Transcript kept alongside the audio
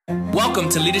Welcome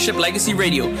to Leadership Legacy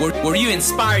Radio, where we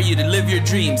inspire you to live your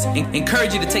dreams,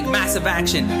 encourage you to take massive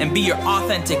action, and be your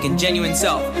authentic and genuine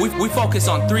self. We focus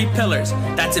on 3 pillars.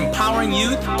 That's empowering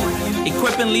youth,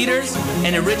 equipping leaders,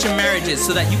 and enriching marriages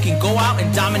so that you can go out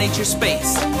and dominate your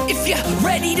space. If you're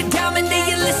ready to dominate,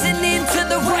 you're listening to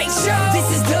the right show.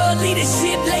 This is the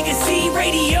Leadership Legacy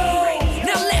Radio.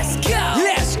 Now let's go.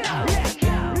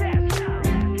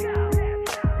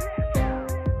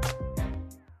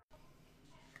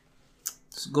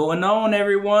 What's going on,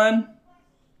 everyone?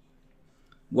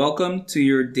 Welcome to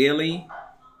your daily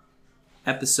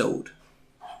episode.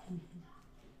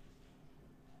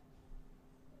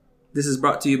 This is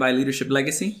brought to you by Leadership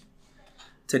Legacy.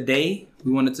 Today,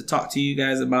 we wanted to talk to you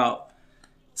guys about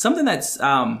something that's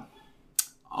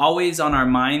always on our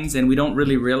minds, and we don't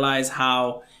really realize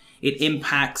how it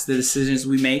impacts the decisions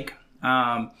we make.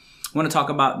 I want to talk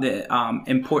about the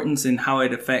importance and how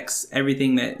it affects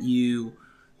everything that you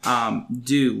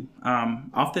do.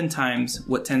 Oftentimes,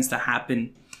 what tends to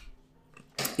happen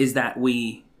is that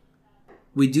we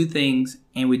do things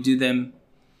and we do them,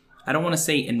 I don't want to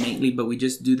say innately, but we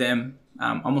just do them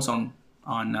almost on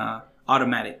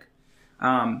automatic.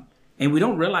 And we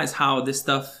don't realize how this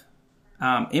stuff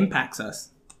impacts us.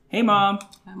 Hey, Mom.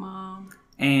 Hi, Mom.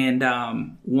 And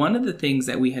one of the things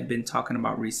that we had been talking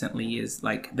about recently is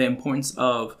like the importance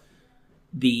of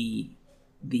the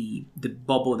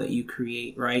bubble that you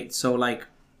create, right? So like,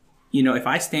 you know, if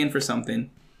I stand for something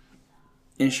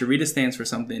and Sharita stands for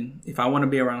something, if I want to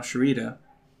be around Sharita,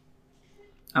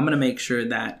 I'm going to make sure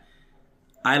that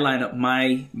I line up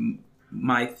my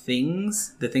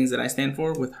things, the things that I stand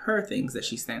for, with her things that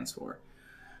she stands for.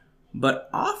 But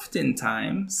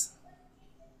oftentimes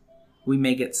we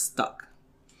may get stuck.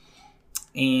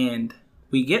 And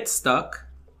we get stuck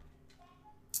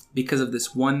because of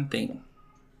this one thing.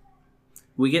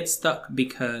 We get stuck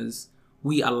because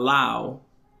we allow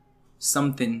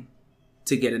something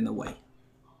to get in the way.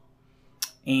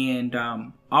 And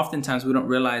oftentimes we don't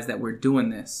realize that we're doing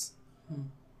this.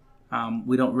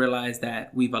 We don't realize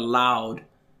that we've allowed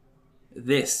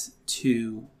this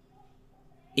to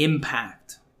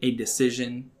impact a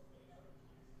decision,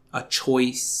 a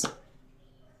choice,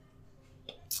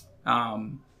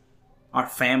 our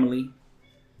family.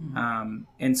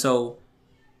 And so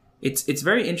it's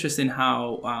very interesting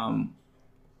how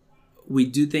we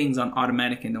do things on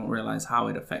automatic and don't realize how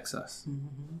it affects us.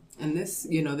 Mm-hmm. And this,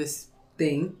 this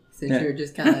thing, since you're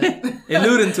just kind of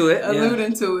alluding to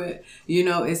it,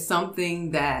 is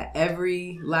something that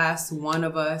every last one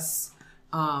of us,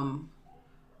 I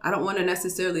don't want to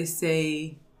necessarily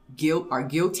say are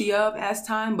guilty of as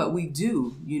time, but we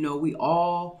do. We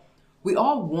all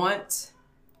want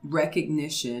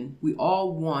recognition. We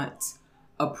all want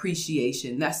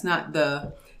appreciation. That's not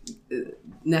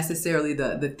necessarily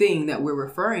the thing that we're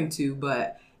referring to,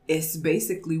 but it's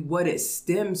basically what it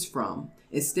stems from.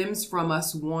 It stems from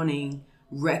us wanting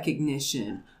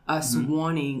recognition, us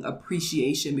wanting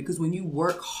appreciation, because when you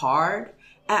work hard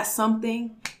at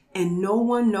something and no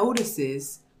one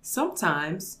notices,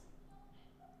 sometimes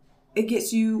it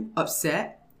gets you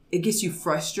upset, it gets you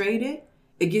frustrated,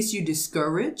 it gets you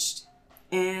discouraged,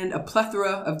 and a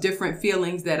plethora of different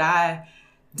feelings that I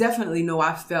definitely know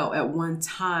I felt at one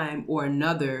time or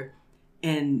another.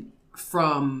 And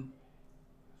from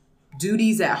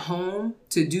duties at home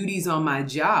to duties on my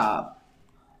job,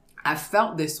 I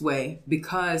felt this way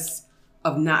because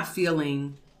of not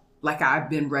feeling like I've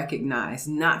been recognized,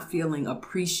 not feeling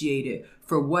appreciated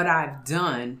for what I've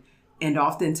done. And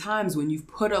oftentimes when you've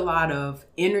put a lot of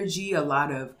energy, a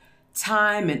lot of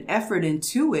time and effort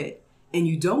into it, and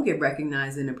you don't get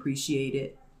recognized and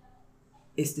appreciated,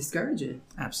 it's discouraging.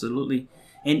 Absolutely.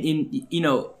 And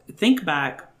think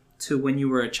back to when you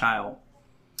were a child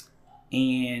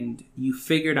and you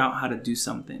figured out how to do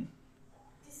something.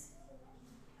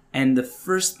 And the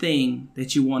first thing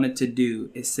that you wanted to do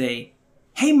is say,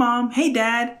 "Hey, Mom, hey,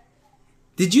 Dad,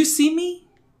 did you see me?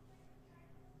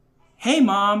 Hey,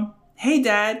 Mom, hey,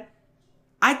 Dad,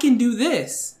 I can do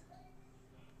this."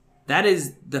 That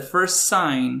is the first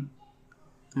sign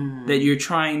that you're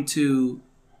trying to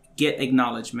get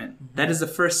acknowledgement. That is the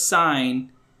first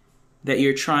sign that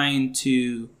you're trying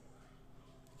to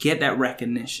get that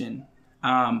recognition.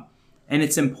 And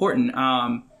it's important.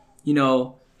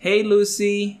 Hey,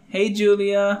 Lucy. Hey,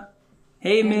 Julia.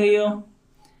 Hey, Emilio.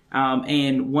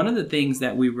 And one of the things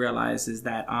that we realize is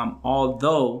that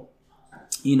although,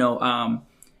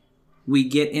 we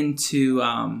get into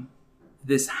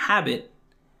this habit,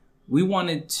 we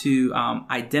wanted to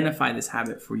identify this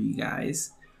habit for you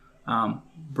guys,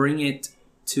 bring it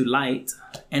to light,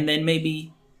 and then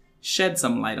maybe shed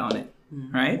some light on it,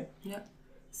 right? Yeah.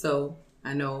 So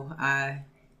I know I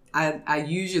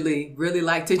usually really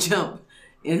like to jump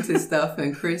into stuff,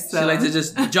 and Chris, She likes to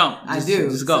just jump. I do.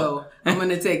 Just go. So I'm going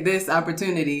to take this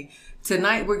opportunity.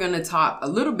 Tonight, we're going to talk a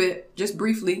little bit, just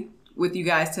briefly, with you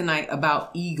guys tonight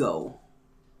about ego.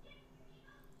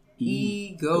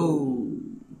 Ego.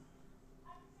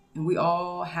 And we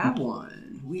all have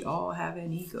one. We all have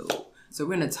an ego. So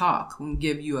we're going to talk. I'm going to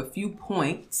give you a few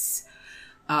points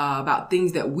about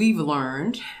things that we've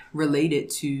learned related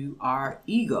to our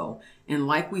ego. And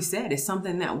like we said, it's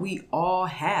something that we all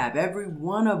have. Every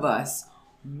one of us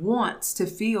wants to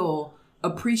feel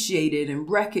appreciated and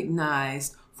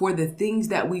recognized for the things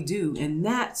that we do. And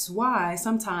that's why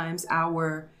sometimes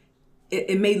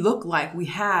it may look like we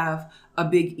have a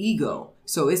big ego.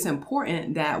 So it's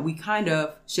important that we kind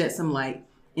of shed some light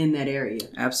in that area.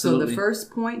 Absolutely. So the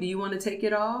first point, do you want to take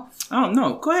it off? Oh,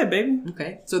 no. Go ahead, baby.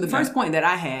 Okay. So the first point that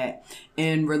I had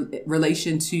in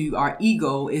relation to our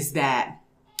ego is that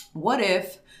what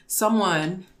if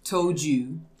someone told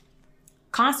you,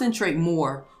 concentrate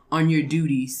more on your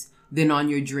duties than on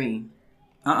your dream?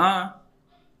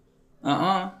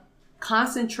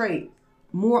 Concentrate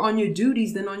more on your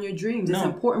duties than on your dreams. It's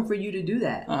important for you to do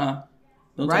that.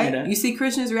 Don't tell me Right? that. You see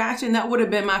Christian's reaction? That would have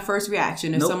been my first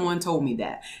reaction if someone told me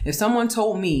that. If someone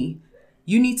told me,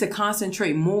 you need to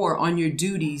concentrate more on your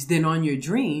duties than on your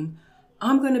dream,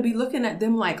 I'm going to be looking at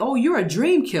them like, oh, you're a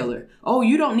dream killer. Oh,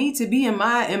 you don't need to be in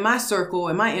my circle,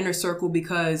 in my inner circle,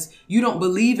 because you don't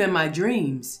believe in my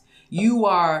dreams.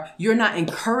 You're not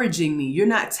encouraging me. You're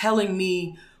not telling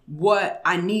me what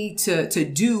I need to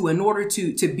do in order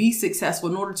to be successful,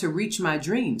 in order to reach my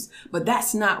dreams. But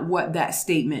that's not what that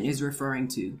statement is referring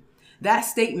to. That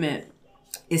statement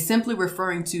is simply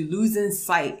referring to losing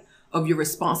sight of your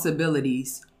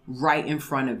responsibilities right in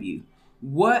front of you.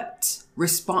 What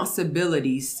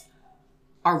responsibilities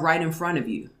are right in front of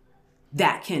you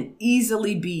that can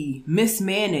easily be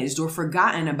mismanaged or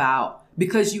forgotten about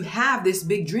because you have this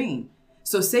big dream?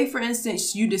 So say, for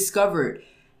instance, you discovered,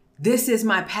 this is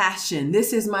my passion.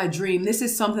 This is my dream. This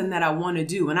is something that I want to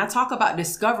do. And I talk about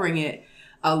discovering it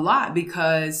a lot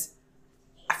because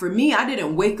for me, I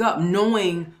didn't wake up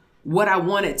knowing what I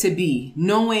wanted to be,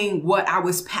 knowing what I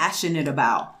was passionate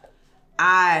about.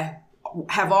 I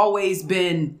have always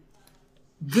been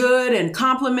good and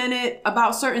complimented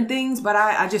about certain things, but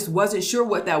I just wasn't sure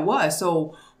what that was.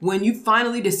 So when you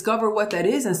finally discover what that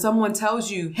is and someone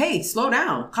tells you, hey, slow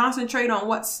down, concentrate on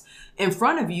what's in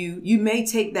front of you, you may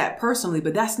take that personally,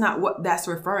 but that's not what that's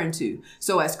referring to.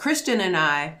 So as Christian and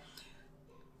I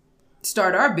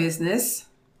start our business,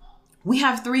 we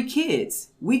have 3 kids.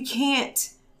 We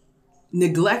can't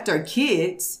neglect our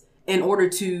kids in order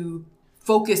to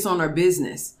focus on our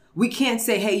business. We can't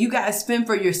say, hey, you guys fend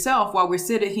for yourself while we're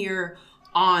sitting here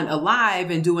on a live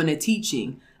and doing a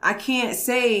teaching. I can't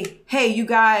say, hey, you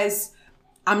guys,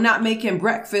 I'm not making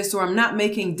breakfast or I'm not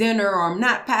making dinner or I'm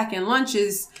not packing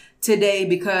lunches today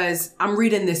because I'm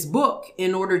reading this book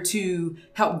in order to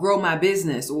help grow my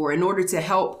business or in order to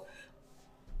help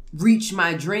reach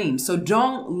my dream. So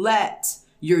don't let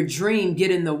your dream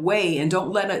get in the way and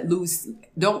don't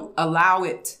allow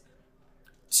it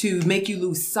to make you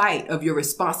lose sight of your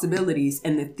responsibilities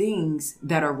and the things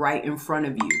that are right in front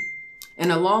of you.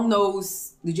 And along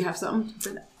those, did you have something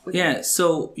for that? Yeah.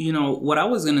 So, what I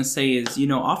was going to say is,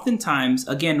 oftentimes,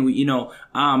 again,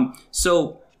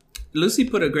 so Lucy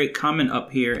put a great comment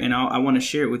up here and I want to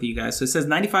share it with you guys. So it says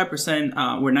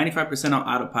 95%, we're 95% on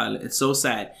autopilot. It's so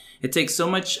sad. It takes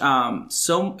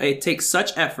it takes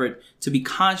such effort to be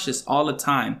conscious all the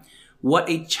time. What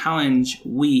a challenge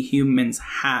we humans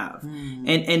have.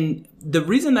 And the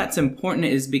reason that's important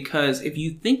is because if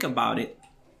you think about it,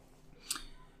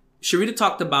 Sharita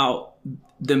talked about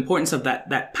the importance of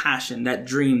that passion, that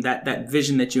dream, that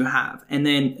vision that you have. And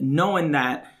then knowing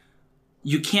that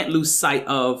you can't lose sight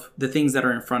of the things that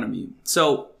are in front of you.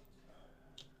 So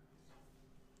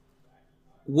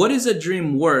what is a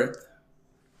dream worth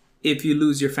if you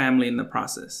lose your family in the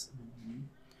process?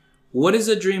 What is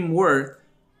a dream worth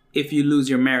if you lose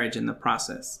your marriage in the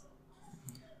process?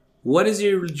 What is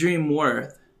your dream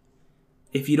worth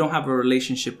if you don't have a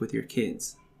relationship with your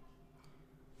kids?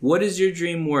 What is your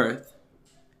dream worth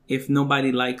if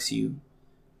nobody likes you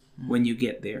when you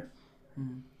get there?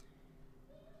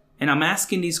 And I'm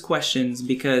asking these questions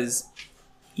because,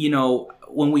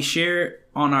 when we share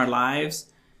on our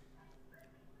lives,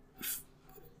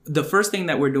 the first thing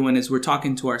that we're doing is we're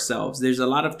talking to ourselves. There's a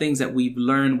lot of things that we've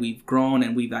learned, we've grown,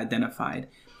 and we've identified.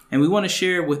 And we want to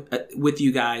share with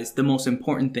you guys the most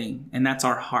important thing, and that's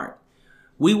our heart.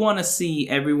 We want to see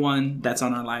everyone that's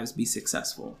on our lives be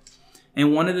successful.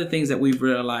 And one of the things that we've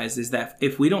realized is that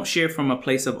if we don't share from a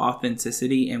place of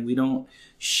authenticity and we don't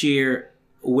share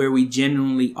where we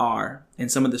genuinely are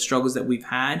and some of the struggles that we've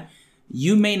had,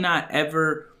 you may not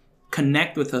ever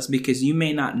connect with us because you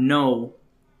may not know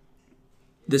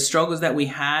the struggles that we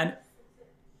had.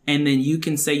 And then you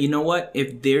can say, you know what,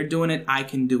 if they're doing it, I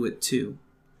can do it too.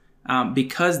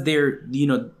 Because they're,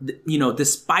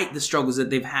 despite the struggles that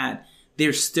they've had,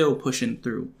 they're still pushing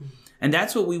through. And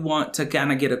that's what we want to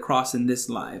kind of get across in this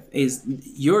live is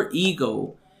your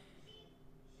ego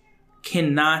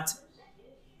cannot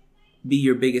be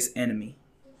your biggest enemy.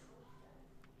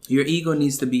 Your ego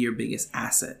needs to be your biggest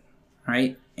asset,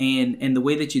 right? And the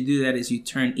way that you do that is you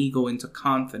turn ego into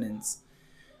confidence,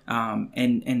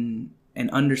 and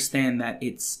understand that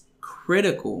it's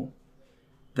critical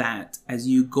that as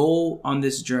you go on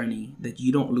this journey, that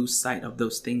you don't lose sight of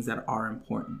those things that are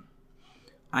important.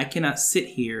 I cannot sit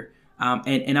here,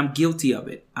 and I'm guilty of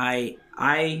it.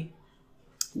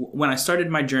 When I started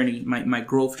my journey, my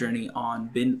growth journey on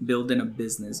building a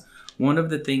business, one of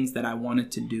the things that I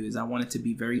wanted to do is I wanted to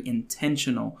be very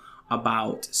intentional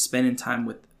about spending time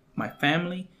with my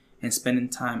family and spending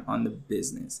time on the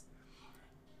business.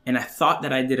 And I thought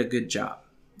that I did a good job.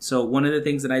 So one of the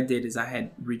things that I did is I had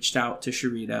reached out to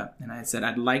Sharita and I said,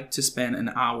 I'd like to spend an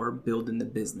hour building the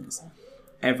business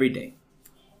every day.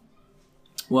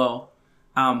 Well,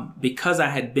 because I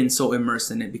had been so immersed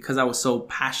in it, because I was so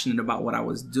passionate about what I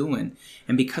was doing,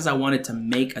 and because I wanted to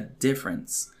make a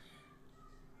difference,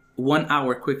 1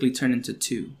 hour quickly turned into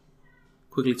 2,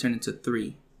 quickly turned into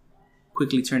 3,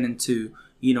 quickly turned into,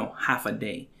 half a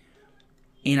day.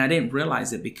 And I didn't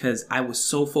realize it because I was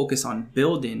so focused on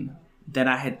building that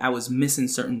I was missing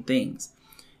certain things.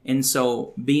 And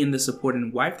so being the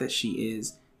supporting wife that she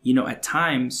is, at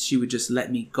times she would just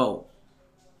let me go.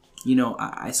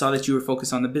 I saw that you were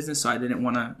focused on the business, so I didn't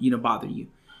want to, bother you.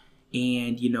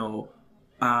 And,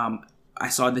 I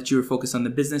saw that you were focused on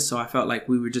the business, so I felt like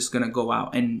we were just going to go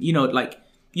out and,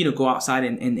 go outside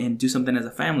and do something as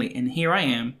a family. And here I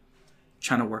am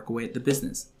trying to work away at the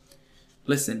business.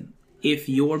 Listen, if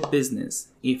your business,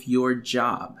 if your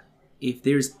job, if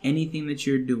there's anything that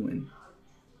you're doing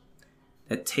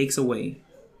that takes away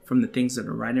from the things that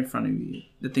are right in front of you,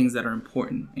 the things that are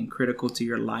important and critical to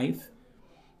your life,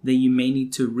 then you may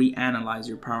need to reanalyze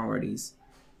your priorities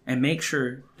and make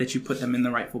sure that you put them in the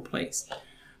rightful place.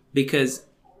 Because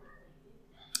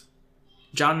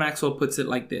John Maxwell puts it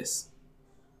like this: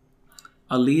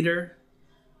 a leader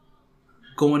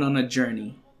going on a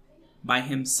journey by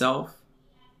himself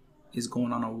is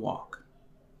going on a walk.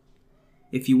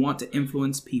 If you want to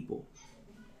influence people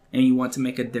and you want to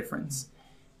make a difference,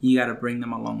 you got to bring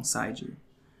them alongside you.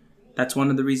 That's one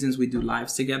of the reasons we do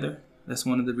lives together. That's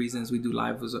one of the reasons we do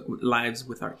lives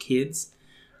with our kids,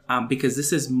 because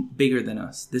this is bigger than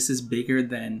us. This is bigger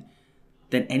than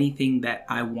anything that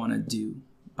I want to do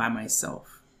by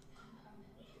myself.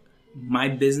 My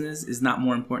business is not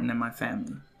more important than my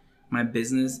family. My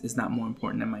business is not more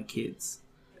important than my kids.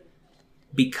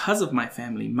 Because of my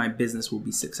family, my business will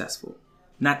be successful,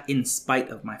 not in spite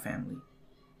of my family.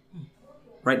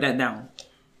 Write that down.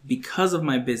 Because of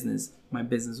my business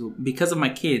will, because of my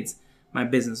kids, my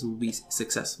business will be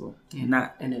successful. And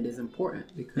it is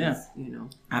important because,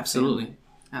 Absolutely. Family.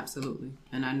 Absolutely.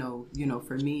 And I know,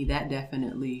 for me, that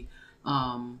definitely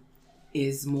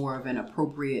is more of an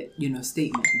appropriate,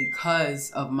 statement.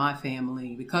 Because of my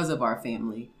family, because of our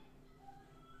family,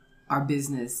 our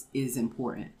business is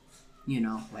important.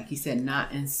 Like he said,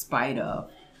 not in spite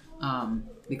of,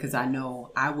 because I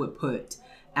know I would put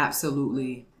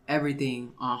absolutely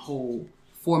everything on hold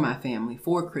for my family,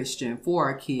 for Christian, for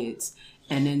our kids.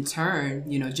 And in turn,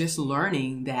 just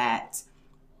learning that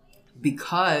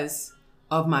because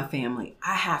of my family,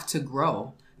 I have to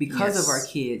grow. Because of our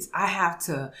kids, I have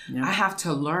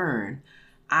to learn.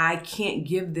 I can't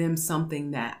give them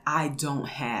something that I don't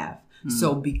have.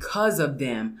 So because of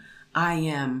them, I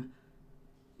am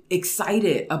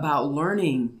excited about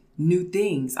learning new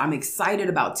things. I'm excited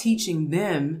about teaching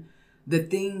them the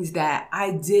things that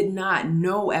I did not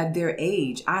know at their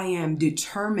age. I am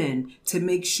determined to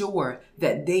make sure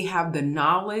that they have the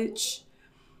knowledge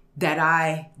that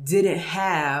I didn't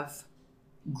have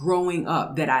growing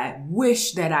up, that I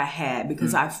wish that I had,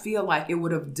 because I feel like it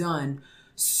would have done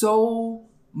so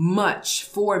much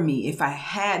for me if I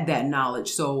had that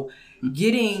knowledge. So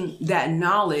getting that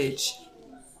knowledge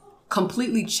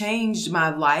completely changed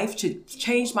my life,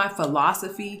 changed my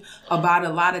philosophy about a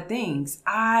lot of things.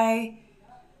 I'm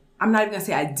not even gonna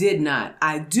say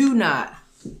I do not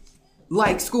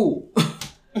like school,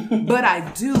 but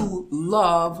I do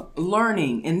love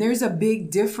learning. And there's a big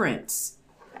difference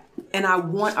And I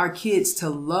want our kids to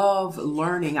love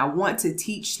learning. I want to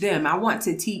teach them. I want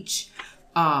to teach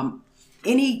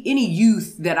any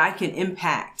youth that I can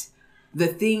impact the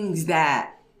things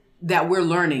that we're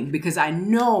learning, because I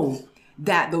know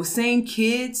that those same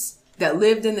kids that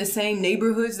lived in the same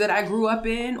neighborhoods that I grew up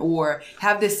in, or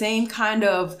have the same kind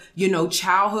of,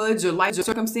 childhoods or life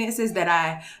circumstances that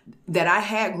I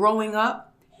had growing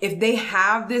up, if they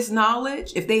have this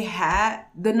knowledge, if they had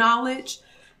the knowledge,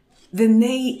 then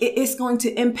it's going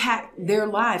to impact their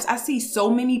lives. I see so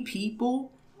many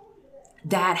people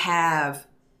that have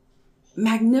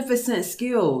magnificent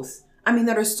skills. I mean,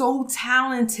 that are so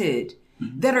talented,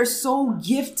 that are so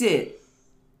gifted,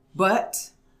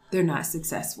 but they're not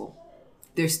successful.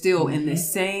 They're still in the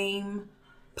same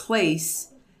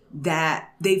place that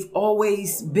they've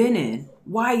always been in.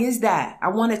 Why is that? I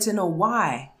wanted to know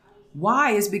why.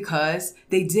 Why is because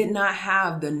they did not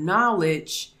have the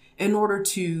knowledge in order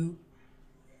to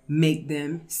make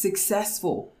them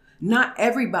successful. Not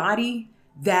everybody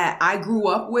that I grew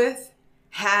up with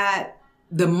had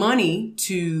the money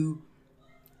to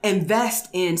invest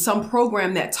in some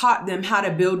program that taught them how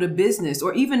to build a business,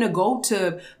 or even to go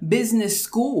to business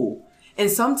school.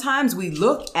 And sometimes we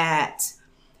look at,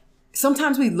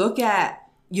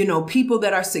 people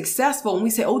that are successful, and we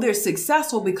say, oh, they're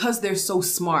successful because they're so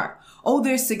smart. Oh,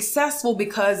 they're successful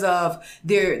because of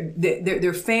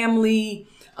their family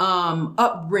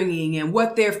upbringing and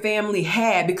what their family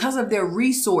had, because of their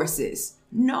resources.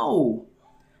 No,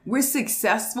 we're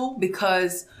successful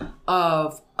because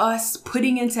of us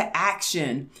putting into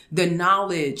action the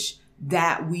knowledge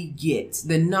that we get,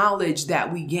 the knowledge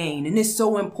that we gain. And it's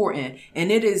so important.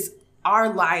 And it is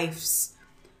our life's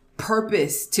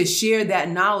purpose to share that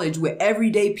knowledge with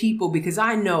everyday people, because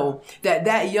I know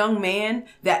that young man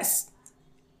that's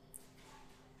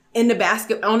on the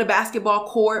basketball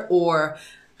court, or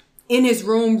in his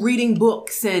room reading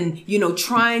books and,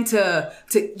 trying to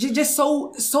just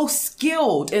so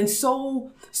skilled and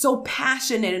so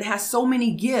passionate and has so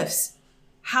many gifts.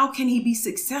 How can he be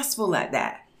successful at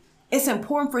that? It's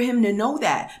important for him to know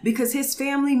that, because his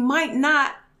family might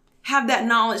not have that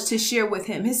knowledge to share with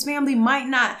him. His family might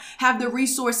not have the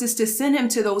resources to send him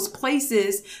to those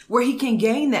places where he can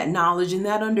gain that knowledge and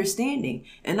that understanding.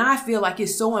 And I feel like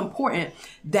it's so important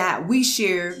that we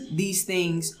share these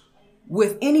things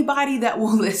with anybody that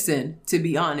will listen, to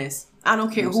be honest. I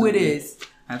don't care who it is.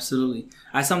 Absolutely.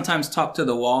 I sometimes talk to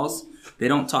the walls. They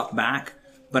don't talk back,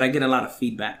 but I get a lot of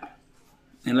feedback.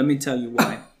 And let me tell you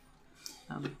why.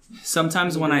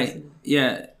 Sometimes when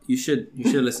you should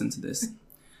listen to this.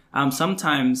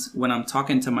 Sometimes when I'm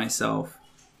talking to myself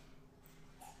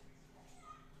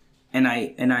and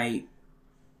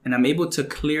I'm able to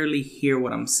clearly hear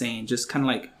what I'm saying, just kind of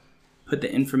like put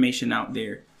the information out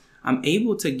there, I'm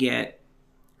able to get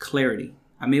clarity.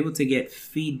 I'm able to get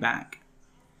feedback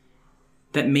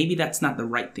that maybe that's not the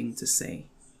right thing to say.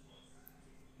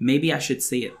 Maybe I should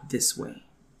say it this way.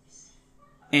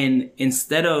 And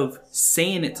instead of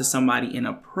saying it to somebody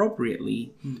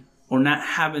inappropriately or not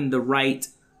having the right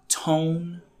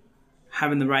tone,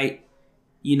 having the right,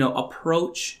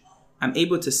 approach, I'm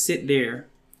able to sit there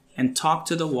and talk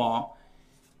to the wall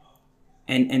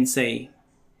and say,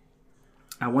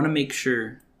 I want to make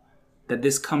sure that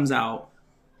this comes out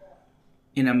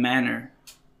in a manner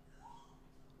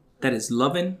that is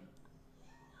loving,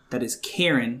 that is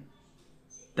caring,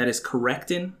 that is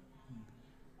correcting,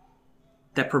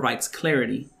 that provides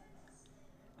clarity,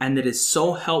 and that is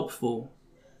so helpful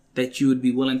that you would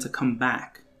be willing to come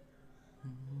back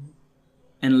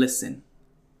and listen,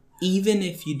 even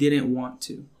if you didn't want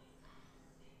to.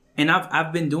 And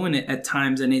I've been doing it at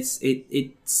times, and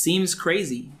it seems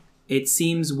crazy. It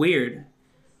seems weird.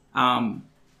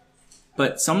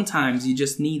 But sometimes you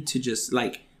just need to just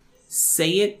say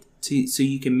it so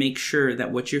you can make sure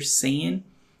that what you're saying,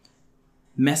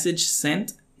 message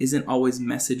sent, isn't always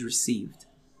message received.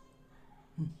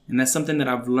 And that's something that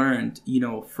I've learned,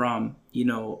 from,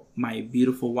 my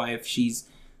beautiful wife. She's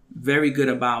very good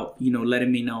about,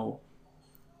 letting me know,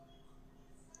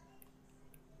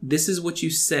 this is what you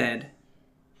said,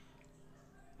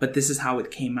 but this is how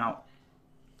it came out.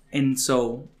 And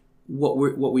so what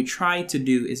we try to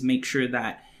do is make sure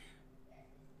that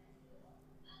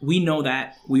we know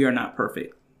that we are not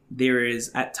perfect. There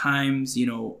is at times,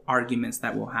 arguments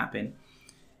that will happen.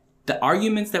 The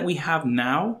arguments that we have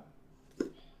now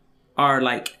are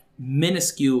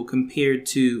minuscule compared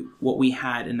to what we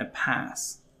had in the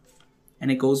past. And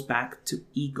it goes back to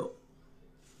ego.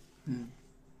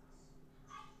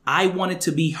 I wanted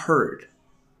to be heard.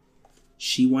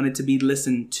 She wanted to be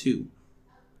listened to.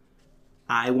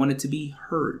 I wanted to be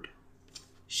heard.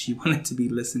 She wanted to be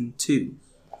listened to.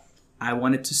 I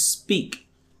wanted to speak.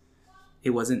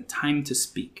 It wasn't time to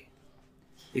speak.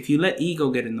 If you let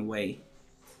ego get in the way,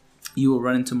 you will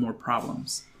run into more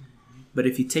problems. But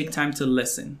if you take time to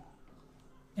listen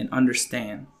and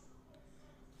understand,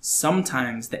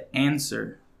 sometimes the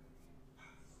answer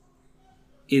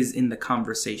is in the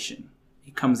conversation.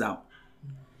 It comes out.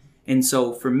 And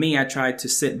so for me, I tried to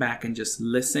sit back and just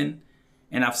listen.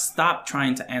 And I've stopped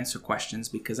trying to answer questions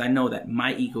because I know that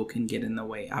my ego can get in the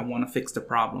way. I want to fix the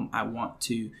problem. I want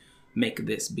to make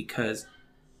this because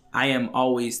I am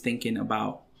always thinking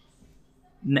about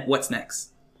what's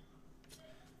next.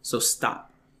 So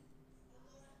stop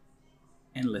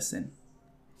and listen.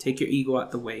 Take your ego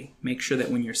out the way. Make sure that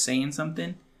when you're saying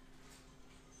something,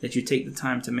 that you take the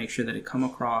time to make sure that it come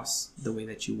across the way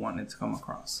that you want it to come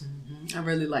across. I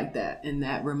really like that. And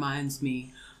that reminds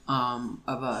me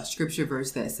of a scripture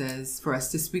verse that says for us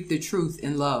to speak the truth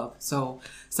in love. So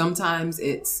sometimes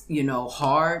it's,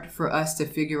 hard for us to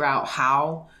figure out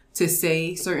how to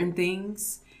say certain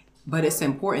things. But it's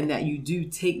important that you do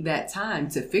take that time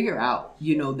to figure out,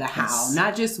 the how,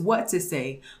 not just what to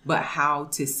say, but how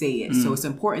to say it. So it's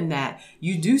important that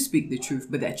you do speak the truth,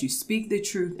 but that you speak the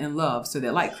truth in love so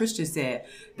that, like Christian said,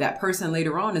 that person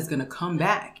later on is going to come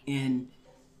back and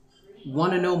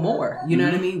want to know more. You know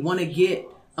what I mean? Want to get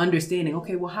understanding.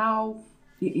 Okay, well, how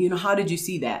did you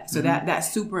see that? So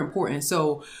that's super important.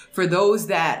 So for those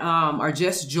that are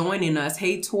just joining us,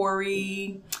 hey,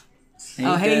 Tori.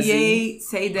 Hey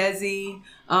Yates, hey Desi.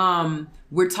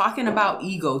 We're talking about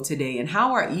ego today and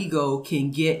how our ego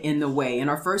can get in the way. And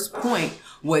our first point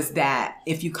was that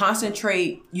if you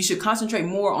should concentrate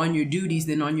more on your duties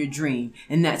than on your dream.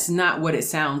 And that's not what it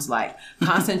sounds like.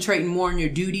 Concentrating more on your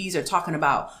duties or talking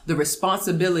about the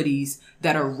responsibilities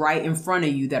that are right in front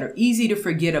of you that are easy to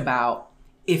forget about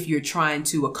if you're trying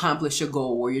to accomplish a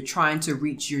goal or you're trying to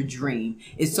reach your dream.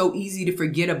 It's so easy to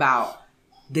forget about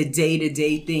the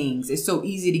day-to-day things. It's so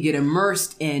easy to get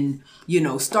immersed in,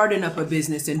 starting up a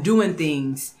business and doing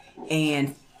things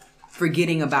and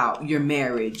forgetting about your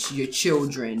marriage, your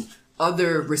children,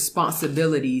 other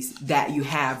responsibilities that you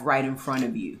have right in front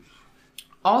of you.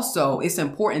 Also, it's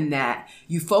important that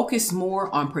you focus more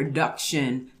on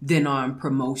production than on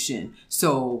promotion.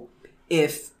 So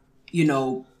if,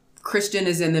 Christian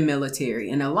is in the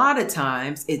military, and a lot of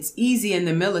times it's easy in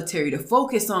the military to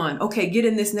focus on, okay, get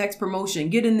in this next promotion,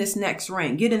 get in this next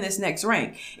rank, get in this next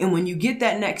rank. And when you get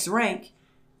that next rank,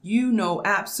 you know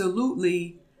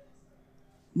absolutely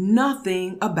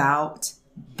nothing about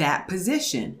that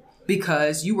position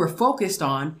because you were focused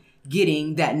on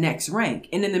getting that next rank.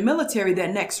 And in the military,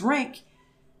 that next rank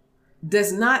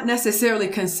does not necessarily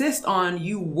consist on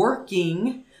you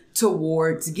working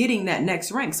towards getting that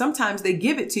next rank. Sometimes they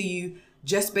give it to you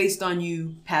just based on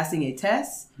you passing a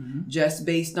test, just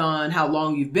based on how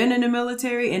long you've been in the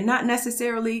military, and not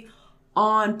necessarily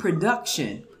on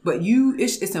production. But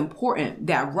it's important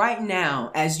that right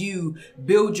now, as you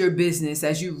build your business,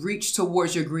 as you reach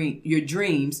towards your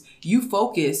dreams, you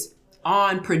focus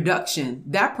on production.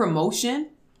 That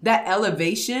promotion, that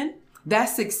elevation, that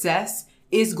success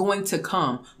is going to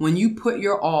come when you put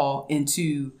your all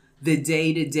into the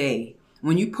day-to-day,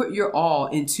 when you put your all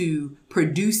into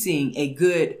producing a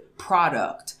good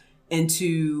product,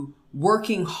 into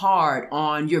working hard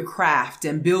on your craft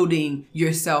and building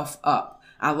yourself up.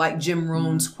 I like Jim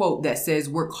Rohn's quote that says,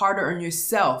 work harder on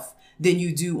yourself than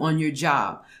you do on your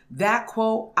job. That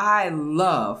quote I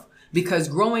love because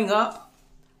growing up,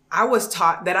 I was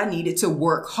taught that I needed to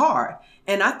work hard.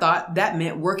 And I thought that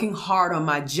meant working hard on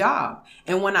my job.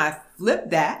 And when I flipped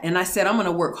that and I said, I'm going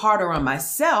to work harder on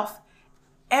myself,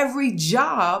 every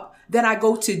job that I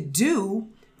go to do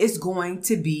is going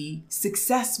to be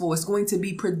successful. It's going to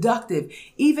be productive.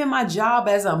 Even my job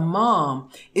as a mom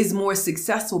is more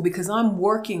successful because I'm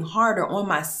working harder on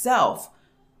myself.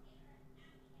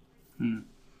 And,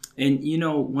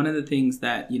 one of the things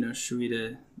that,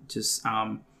 Sharita just,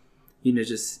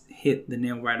 just hit the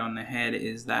nail right on the head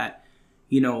is that,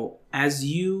 as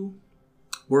you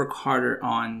work harder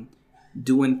on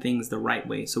doing things the right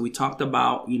way. So we talked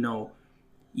about, so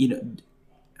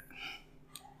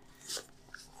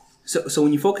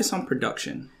when you focus on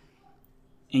production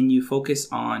and you focus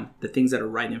on the things that are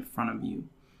right in front of you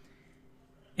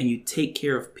and you take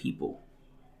care of people,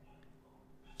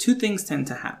 two things tend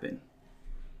to happen.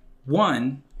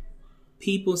 One,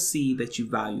 people see that you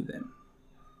value them.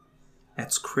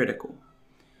 That's critical.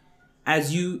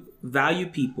 As you value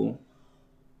people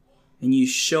and you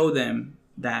show them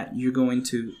that you're going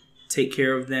to take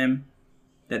care of them,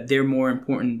 that they're more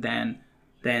important than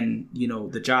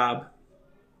the job,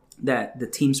 that the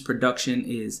team's production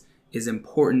is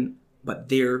important, but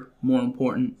they're more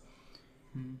important.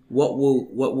 what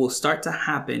will start to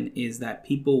happen is that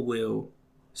people will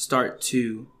start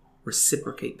to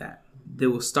reciprocate that. They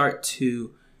will start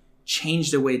to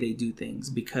change the way they do things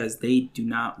because they do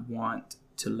not want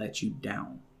to let you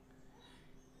down.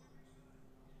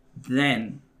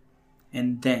 Then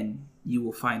you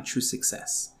will find true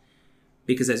success.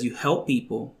 Because as you help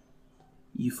people,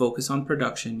 you focus on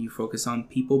production, you focus on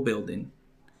people building,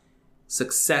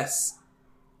 success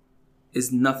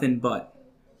is nothing but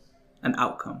an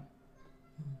outcome.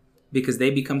 Because they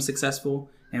become successful,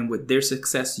 and with their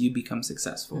success, you become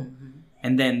successful.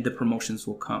 And then the promotions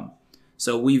will come.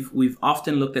 So we've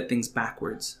often looked at things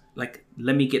backwards. Like,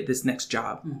 let me get this next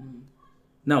job.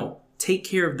 No, take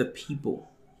care of the people.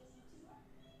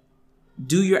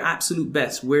 Do your absolute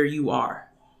best where you are.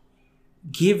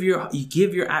 Give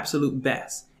your absolute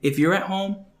best. If you're at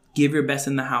home, give your best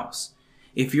in the house.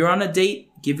 If you're on a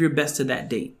date, give your best to that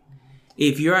date.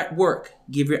 If you're at work,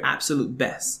 give your absolute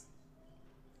best.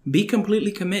 Be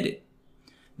completely committed.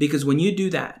 Because when you do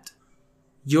that,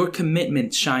 your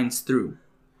commitment shines through.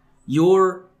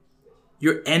 Your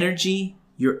energy,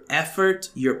 your effort,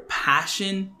 your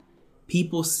passion,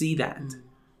 people see that.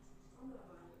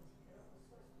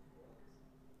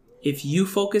 If you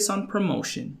focus on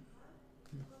promotion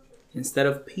instead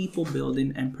of people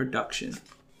building and production,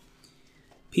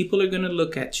 people are going to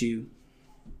look at you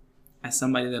as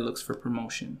somebody that looks for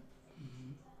promotion.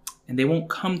 And they won't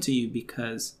come to you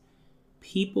because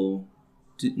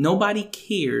nobody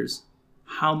cares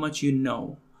how much you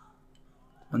know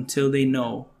until they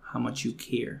know how much you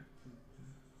care.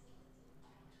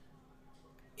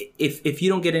 If you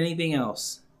don't get anything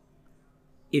else,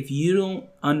 if you don't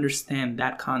understand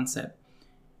that concept,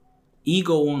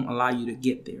 ego won't allow you to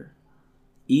get there.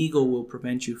 Ego will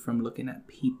prevent you from looking at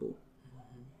people.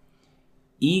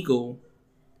 Ego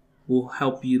will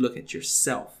help you look at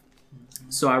yourself.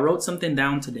 So I wrote something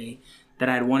down today that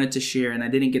I wanted to share, and I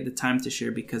didn't get the time to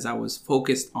share because I was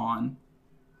focused on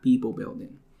people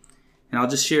building. And I'll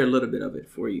just share a little bit of it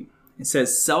for you. It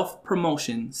says,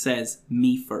 self-promotion says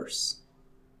me first.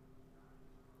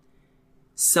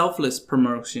 Selfless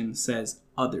promotion says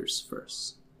others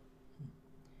first.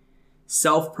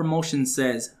 Self-promotion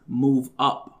says move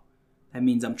up. That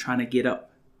means I'm trying to get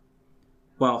up.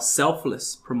 While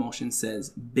selfless promotion says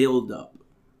build up.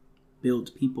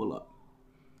 Build people up.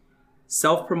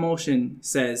 Self-promotion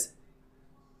says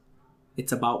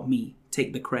it's about me.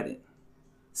 Take the credit.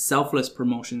 Selfless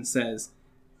promotion says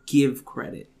give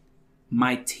credit.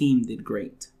 My team did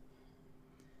great.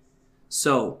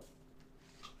 So,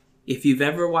 if you've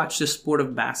ever watched the sport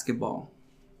of basketball,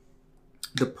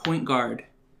 the point guard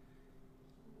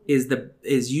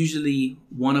is usually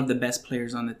one of the best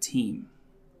players on the team.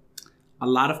 A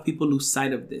lot of people lose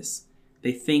sight of this.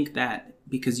 They think that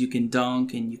because you can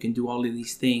dunk and you can do all of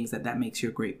these things that makes you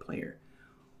a great player.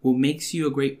 What makes you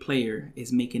a great player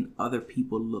is making other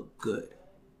people look good.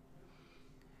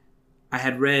 I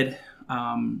had read,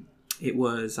 it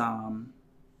was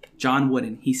John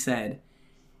Wooden. He said,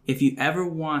 if you ever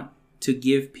want to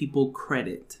give people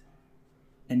credit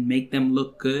and make them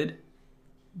look good,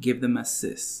 give them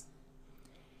assists.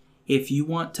 If you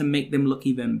want to make them look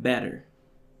even better,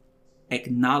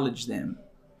 acknowledge them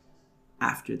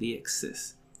after the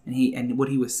assist. And what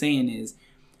he was saying is,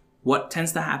 what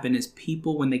tends to happen is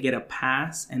people, when they get a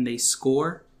pass and they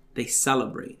score, they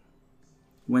celebrate.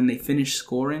 When they finish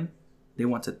scoring, they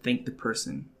want to thank the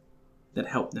person that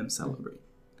helped them celebrate.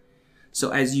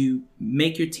 So as you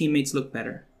make your teammates look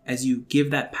better, as you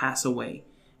give that pass away,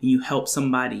 and you help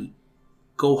somebody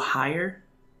go higher,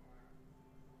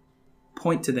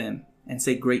 point to them and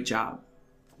say, great job.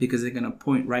 Because they're going to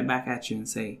point right back at you and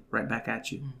say, right back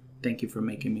at you, thank you for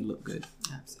making me look good.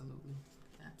 Absolutely.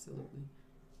 Absolutely.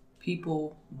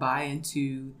 People buy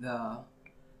into the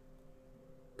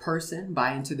person,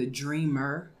 buy into the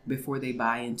dreamer before they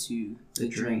buy into the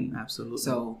dream. Absolutely.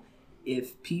 So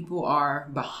if people are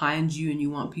behind you and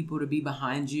you want people to be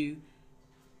behind you,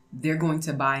 they're going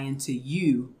to buy into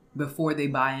you before they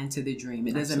buy into the dream.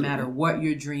 It doesn't matter what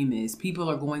your dream is. People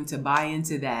are going to buy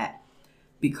into that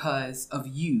because of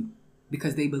you,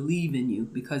 because they believe in you,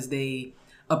 because they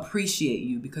appreciate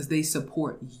you, because they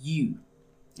support you.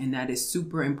 And that is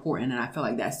super important. And I feel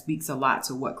like that speaks a lot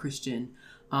to what Christian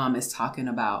is talking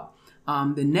about.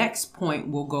 The next point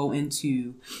we'll go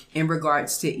into in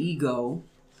regards to ego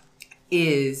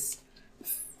is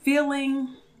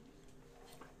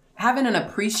having an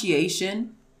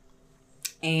appreciation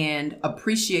and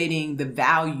appreciating the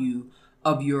value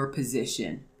of your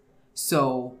position.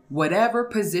 So whatever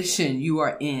position you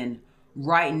are in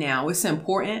right now, it's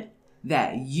important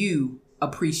that you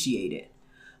appreciate it.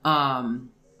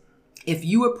 If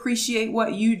you appreciate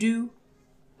what you do,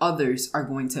 others are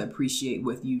going to appreciate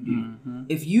what you do. Mm-hmm.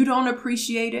 If you don't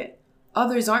appreciate it,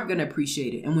 others aren't going to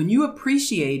appreciate it. And when you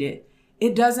appreciate it,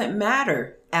 it doesn't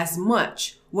matter as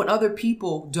much when other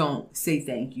people don't say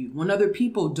thank you, when other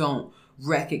people don't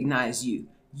recognize you.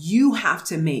 You have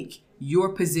to make your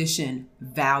position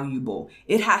valuable.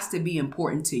 It has to be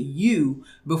important to you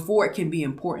before it can be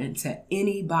important to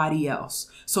anybody else.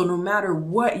 So no matter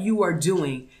what you are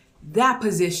doing, that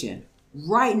position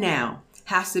right now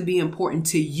has to be important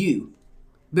to you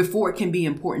before it can be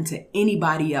important to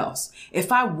anybody else.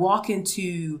 If I walk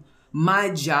into my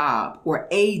job or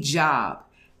a job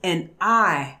and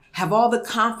I have all the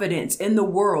confidence in the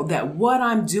world that what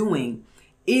I'm doing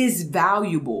is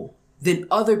valuable, then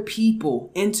other people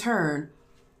in turn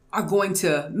are going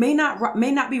to may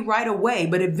not be right away,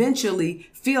 but eventually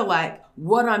feel like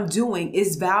what I'm doing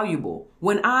is valuable.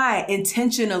 When I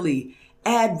intentionally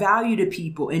add value to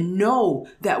people and know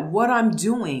that what I'm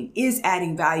doing is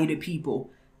adding value to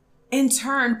people, in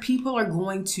turn, people are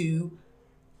going to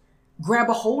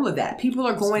grab a hold of that. People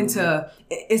are going to,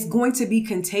 it's going to be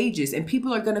contagious and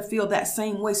people are going to feel that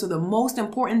same way. So the most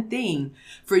important thing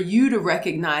for you to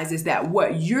recognize is that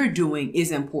what you're doing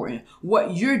is important.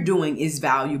 What you're doing is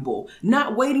valuable.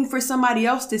 Not waiting for somebody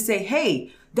else to say,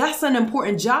 hey, that's an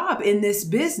important job in this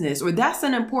business, or that's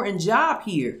an important job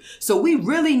here. So we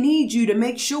really need you to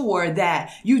make sure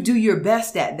that you do your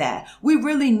best at that. We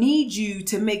really need you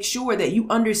to make sure that you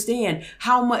understand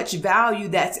how much value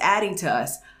that's adding to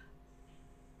us.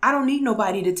 I don't need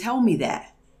nobody to tell me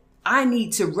that. I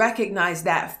need to recognize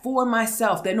that for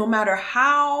myself, that no matter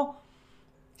how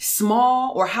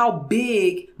small or how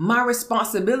big my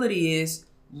responsibility is,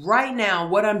 right now,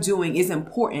 what I'm doing is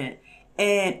important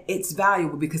and it's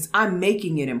valuable because I'm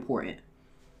making it important.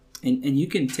 And you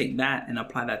can take that and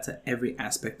apply that to every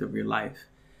aspect of your life.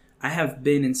 I have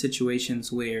been in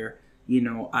situations where,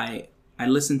 I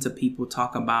listen to people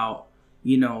talk about,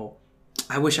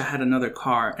 I wish I had another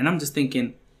car. And I'm just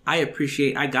thinking, I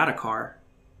got a car.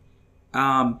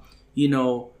 I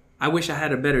wish I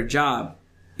had a better job.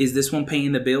 Is this one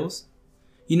paying the bills?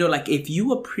 Like if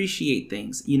you appreciate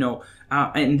things,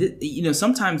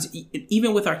 sometimes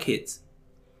even with our kids,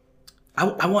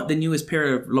 I want the newest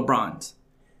pair of LeBrons,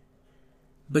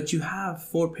 but you have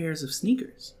 4 pairs of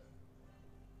sneakers.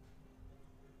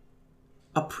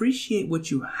 Appreciate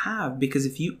what you have, because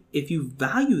if you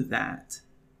value that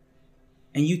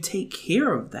and you take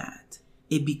care of that,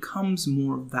 it becomes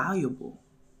more valuable.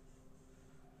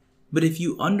 But if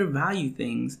you undervalue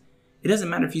things, it doesn't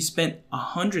matter if you spent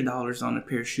 $100 on a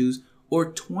pair of shoes or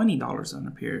 $20 on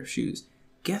a pair of shoes.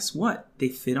 Guess what? They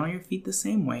fit on your feet the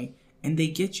same way and they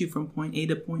get you from point A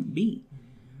to point B.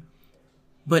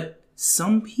 But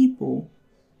some people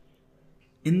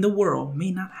in the world may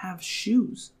not have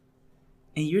shoes.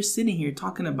 And you're sitting here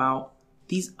talking about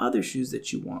these other shoes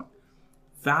that you want.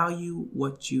 Value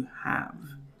what you have.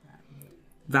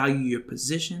 Value your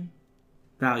position.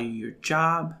 Value your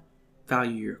job.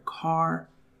 Value your car.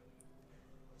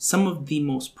 Some of the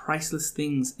most priceless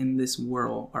things in this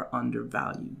world are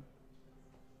undervalued.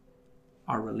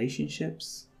 Our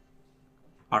relationships,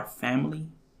 our family.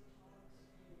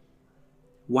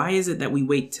 Why is it that we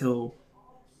wait till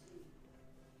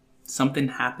something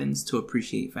happens to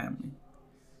appreciate family?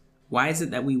 Why is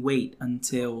it that we wait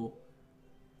until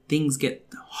things get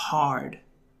hard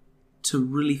to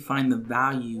really find the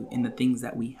value in the things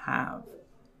that we have?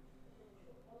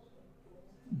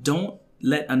 Don't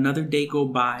let another day go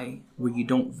by where you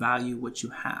don't value what you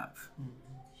have.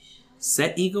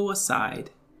 Set ego aside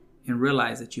and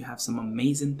realize that you have some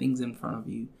amazing things in front of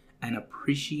you and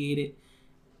appreciate it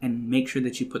and make sure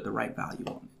that you put the right value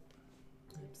on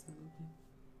it.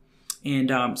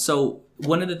 Absolutely. And so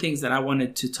one of the things that I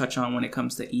wanted to touch on when it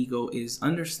comes to ego is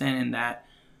understanding that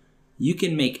you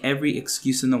can make every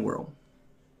excuse in the world,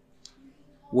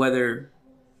 whether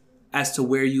as to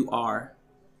where you are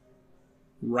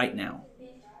right now.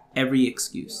 Every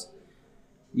excuse.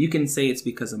 You can say it's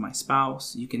because of my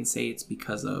spouse. You can say it's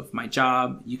because of my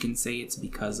job. You can say it's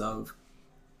because of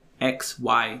X,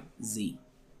 Y, Z.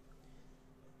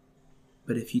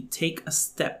 But if you take a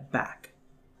step back,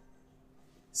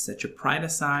 set your pride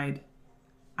aside,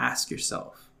 ask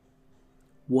yourself,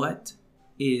 what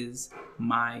is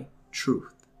my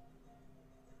truth?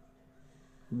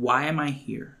 Why am I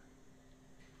here?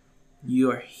 You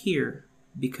are here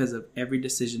because of every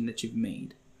decision that you've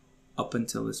made up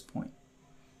until this point.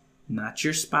 Not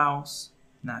your spouse,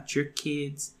 not your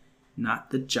kids, not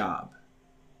the job.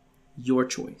 Your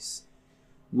choice.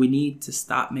 We need to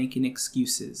stop making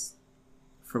excuses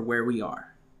for where we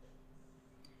are.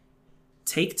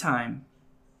 Take time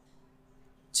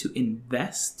to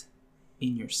invest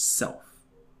in yourself.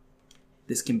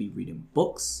 This can be reading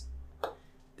books.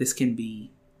 This can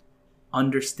be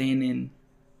understanding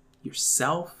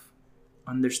yourself,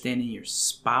 understanding your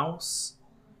spouse,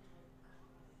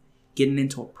 getting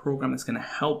into a program that's going to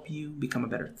help you become a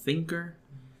better thinker.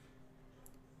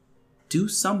 Do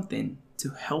something to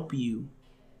help you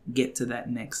get to that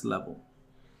next level.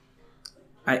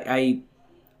 I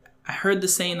heard the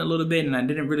saying a little bit and I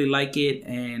didn't really like it,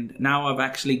 and now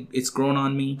it's grown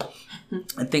on me.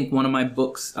 I think one of my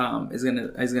books is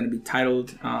gonna be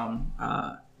titled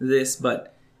this,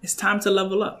 but it's time to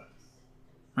level up,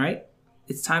 right?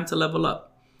 It's time to level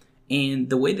up. And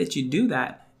the way that you do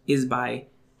that is by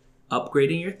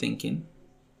upgrading your thinking,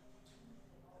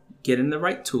 getting the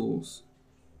right tools,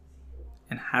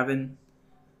 and having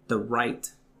the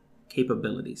right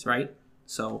capabilities, right?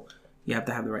 So you have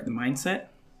to have the right mindset,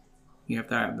 you have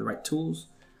to have the right tools,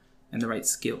 and the right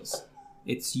skills.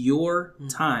 It's your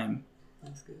time.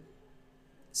 That's good.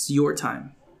 It's your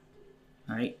time,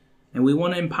 all right? And we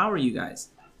want to empower you guys.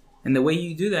 And the way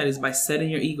you do that is by setting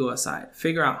your ego aside.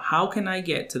 Figure out, how can I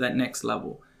get to that next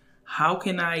level? How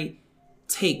can I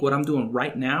take what I'm doing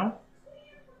right now,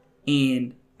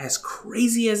 and as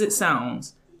crazy as it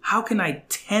sounds, how can I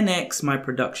 10x my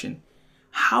production?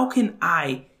 How can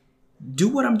I do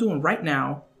what I'm doing right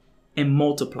now and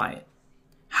multiply it?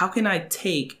 How can I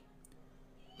take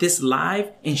this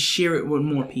live and share it with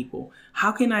more people?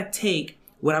 How can I take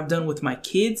what I've done with my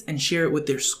kids and share it with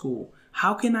their school?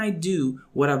 How can I do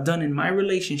what I've done in my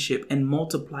relationship and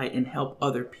multiply it and help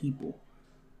other people?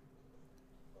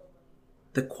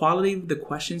 The quality of the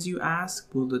questions you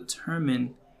ask will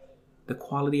determine the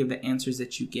quality of the answers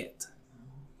that you get.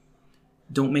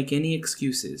 Don't make any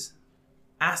excuses.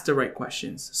 Ask the right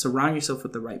questions. Surround yourself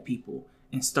with the right people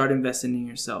and start investing in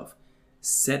yourself.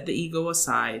 Set the ego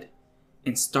aside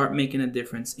and start making a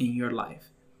difference in your life.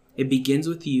 It begins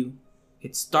with you.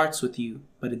 It starts with you,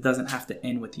 but it doesn't have to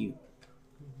end with you.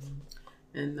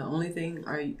 And the only thing,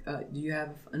 do you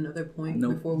have another point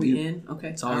Nope. before we end? Okay.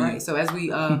 It's all All you. right. So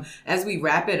as we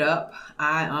wrap it up,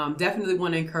 I definitely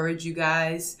want to encourage you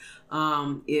guys.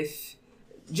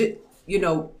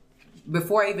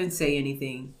 Before I even say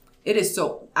anything, it is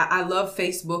so. I love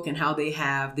Facebook and how they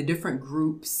have the different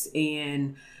groups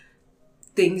and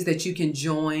things that you can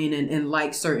join and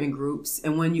like certain groups.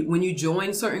 And when you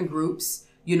join certain groups,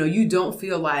 you don't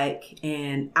feel like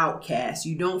an outcast.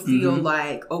 You don't feel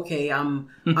like, okay, I'm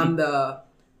the, I'm the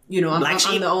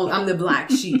black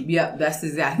sheep. Yep. That's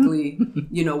exactly,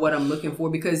 what I'm looking for,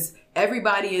 because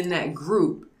everybody in that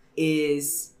group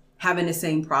is having the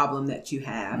same problem that you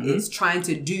have. It's trying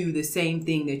to do the same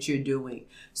thing that you're doing.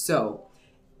 So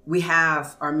we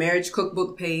have our marriage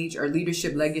cookbook page, our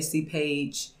leadership legacy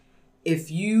page. If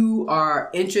you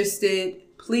are interested,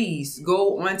 please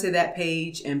go onto that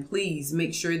page and please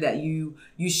make sure that you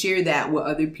share that with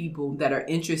other people that are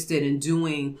interested in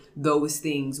doing those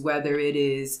things, whether it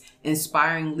is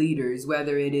inspiring leaders,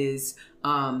 whether it is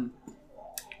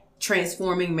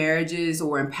transforming marriages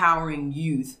or empowering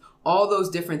youth. All those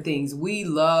different things we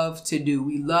love to do.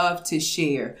 We love to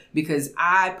share, because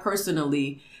I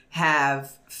personally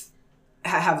have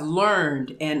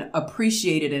learned and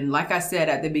appreciated, and like I said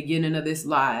at the beginning of this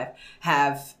live,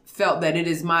 have felt that it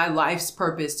is my life's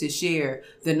purpose to share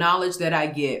the knowledge that I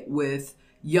get with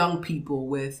young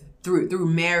people, through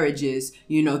marriages,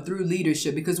 through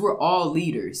leadership, because we're all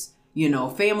leaders.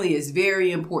 Family is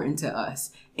very important to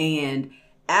us. And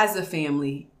as a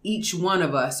family, each one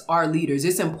of us are leaders.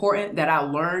 It's important that I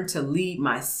learn to lead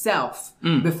myself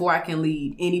before I can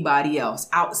lead anybody else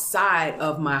outside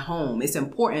of my home. It's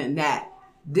important that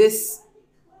this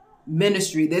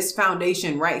ministry, this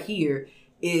foundation right here,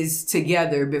 is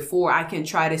together before I can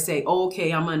try to say, oh,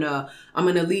 okay, I'm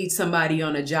gonna lead somebody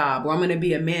on a job, or I'm gonna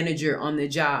be a manager on the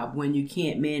job, when you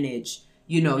can't manage,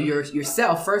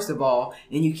 yourself first of all,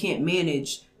 and you can't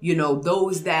manage,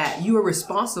 those that you are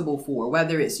responsible for,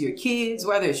 whether it's your kids,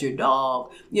 whether it's your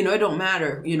dog, it don't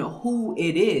matter, who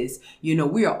it is.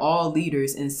 We are all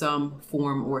leaders in some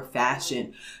form or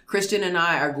fashion. Christian and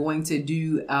I are going to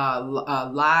do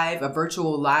a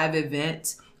virtual live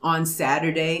event on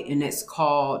Saturday, and it's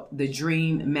called the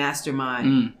Dream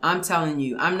Mastermind. I'm telling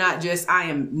you,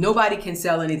 nobody can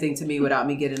sell anything to me without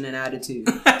me getting an attitude.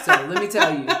 So let me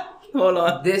tell you. Hold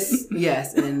on.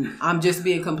 Yes, and I'm just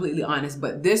being completely honest,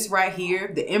 but this right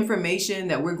here, the information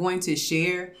that we're going to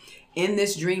share in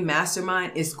this Dream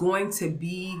Mastermind is going to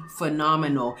be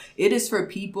phenomenal. It is for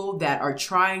people that are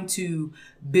trying to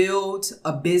build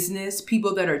a business,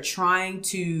 people that are trying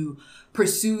to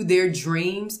pursue their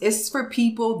dreams. It's for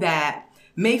people that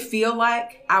may feel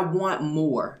like, I want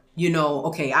more.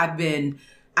 Okay, I've been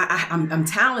I'm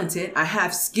talented. I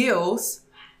have skills.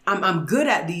 I'm good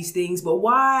at these things, but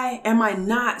why am I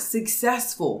not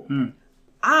successful?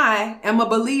 I am a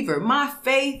believer. My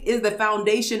faith is the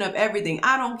foundation of everything.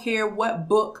 I don't care what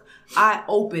book I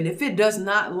open. If it does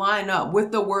not line up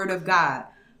with the word of God,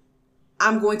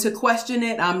 I'm going to question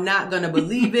it. I'm not going to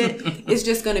believe it. It's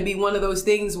just going to be one of those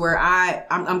things where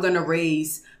I'm going to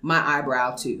raise my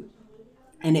eyebrow to.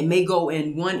 And it may go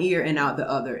in one ear and out the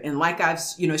other. And like I've,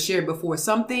 shared before,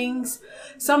 some things,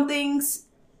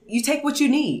 you take what you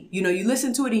need. You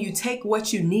listen to it and you take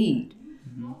what you need.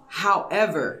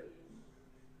 However,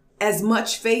 as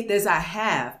much faith as I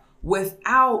have,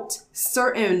 without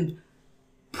certain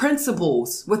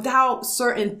principles, without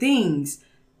certain things,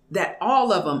 that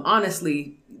all of them,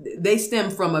 honestly, they stem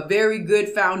from a very good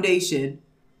foundation,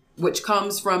 which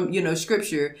comes from,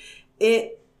 scripture.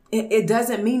 It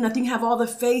doesn't mean nothing. Have all the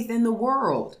faith in the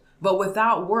world, but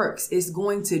without works, it's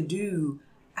going to do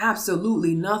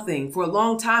absolutely nothing. For a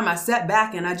long time, I sat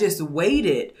back and I just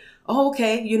waited. Oh,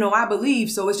 okay, I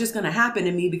believe, so it's just going to happen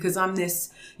to me because I'm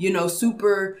this,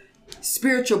 super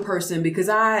spiritual person, because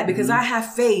I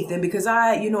have faith, and because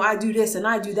I do this and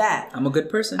I do that. I'm a good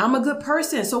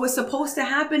person. So it's supposed to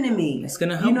happen to me. It's going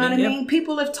to help me. You know what I mean?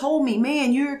 People have told me,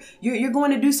 man, you're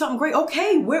going to do something great.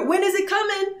 Okay, when is it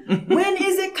coming? When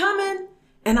is it coming?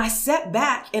 And I sat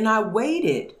back and I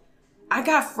waited. I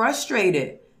got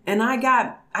frustrated and I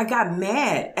got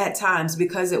mad at times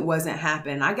because it wasn't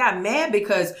happening. I got mad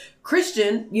because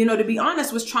Christian, to be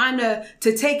honest, was trying to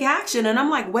take action. And I'm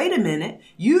like, wait a minute,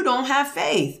 you don't have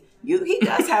faith. He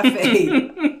does have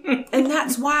faith. And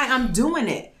that's why I'm doing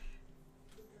it.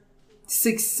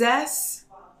 Success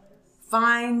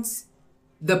finds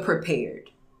the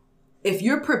prepared. If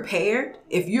you're prepared,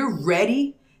 if you're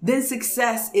ready, then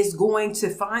success is going to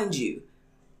find you.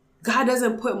 God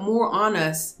doesn't put more on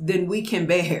us than we can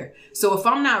bear. So if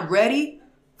I'm not ready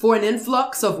for an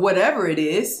influx of whatever it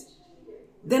is,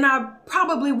 then I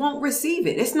probably won't receive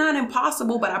it. It's not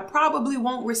impossible, but I probably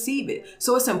won't receive it.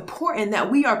 So it's important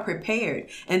that we are prepared.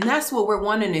 And that's what we're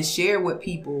wanting to share with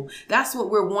people. That's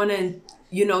what we're wanting,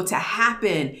 to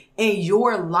happen in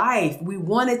your life. We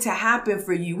want it to happen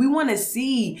for you. We want to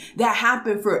see that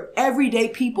happen for everyday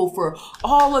people, for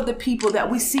all of the people that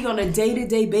we see on a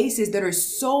day-to-day basis that are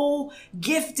so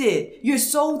gifted. You're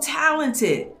so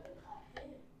talented.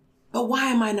 But why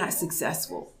am I not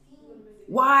successful?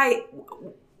 Why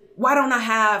don't I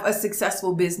have a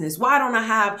successful business? Why don't I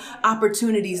have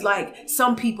opportunities like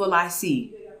some people I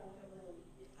see?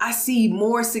 I see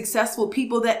more successful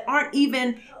people that aren't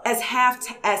even as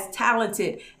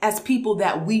talented as people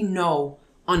that we know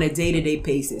on a day-to-day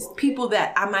basis. People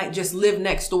that I might just live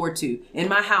next door to in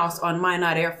my house on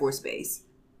Minot Air Force Base.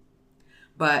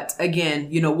 But again,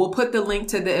 we'll put the link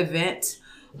to the event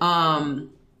on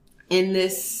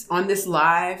this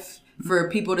live for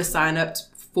people to sign up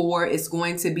for. It's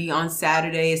going to be on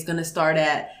Saturday. It's going to start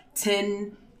at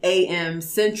 10 a.m.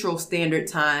 Central Standard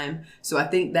Time. So I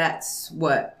think that's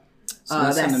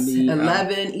that's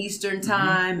 11 Eastern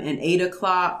Time and 8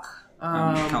 o'clock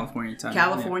California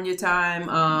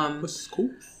time. Which is cool.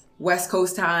 West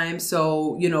Coast time.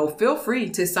 So, feel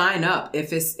free to sign up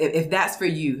if that's for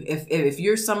you. If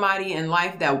you're somebody in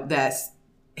life that's,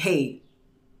 hey,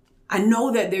 I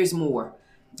know that there's more.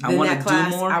 I want to do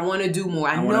more. I want to do more.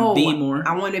 I want to be more.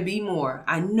 I want to be more.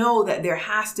 I know that there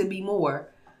has to be more.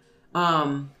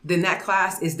 Then that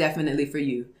class is definitely for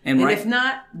you. And if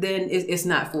not, then it's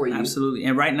not for you. Absolutely.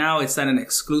 And right now it's at an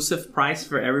exclusive price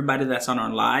for everybody that's on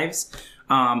our lives.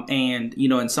 And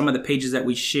in some of the pages that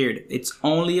we shared, it's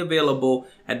only available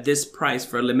at this price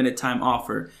for a limited time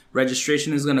offer.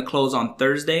 Registration is going to close on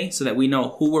Thursday so that we know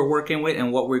who we're working with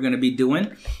and what we're going to be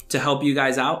doing to help you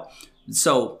guys out.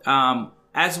 So,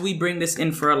 as we bring this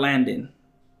in for a landing,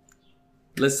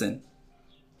 listen,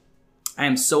 I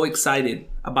am so excited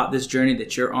about this journey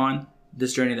that you're on,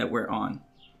 this journey that we're on.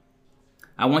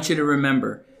 I want you to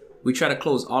remember, we try to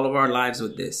close all of our lives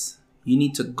with this. You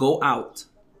need to go out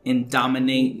and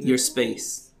dominate your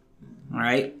space. All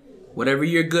right? Whatever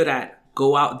you're good at,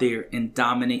 go out there and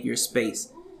dominate your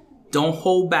space. Don't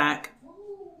hold back.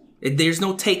 There's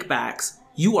no take backs.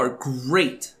 You are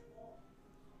great.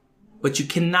 But you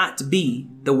cannot be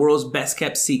the world's best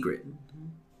kept secret.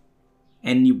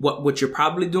 And what you're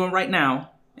probably doing right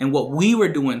now, and what we were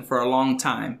doing for a long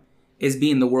time, is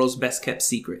being the world's best kept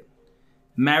secret.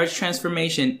 Marriage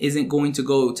transformation isn't going to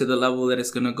go to the level that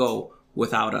it's going to go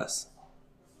without us.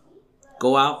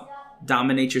 Go out,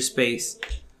 dominate your space.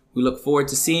 We look forward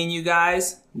to seeing you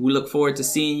guys. We look forward to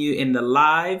seeing you in the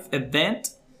live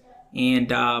event. And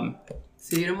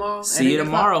see you tomorrow. See you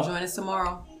tomorrow. Join us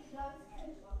tomorrow.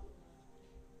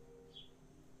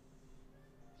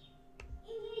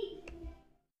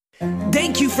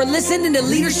 Thank you for listening to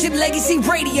Leadership Legacy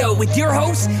Radio with your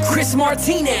host, Chris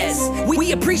Martinez.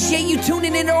 We appreciate you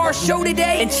tuning into our show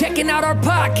today and checking out our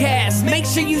podcast. Make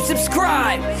sure you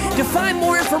subscribe. To find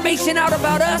more information out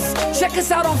about us, check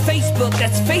us out on Facebook.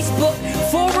 That's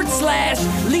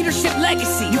Facebook.com/Leadership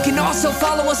Legacy. You can also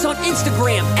follow us on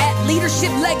Instagram @Leadership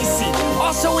Legacy.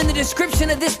 Also in the description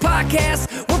of this podcast,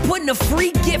 we're putting a free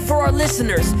gift for our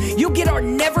listeners. You'll get our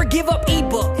Never Give Up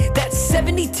ebook. That's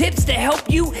 70 tips to help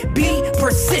you be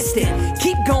persistent.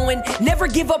 Keep going. Never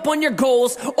give up on your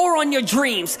goals or on your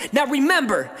dreams. Now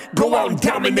remember, go out and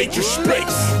dominate your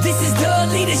space. This is the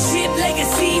Leadership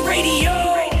Legacy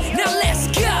Radio.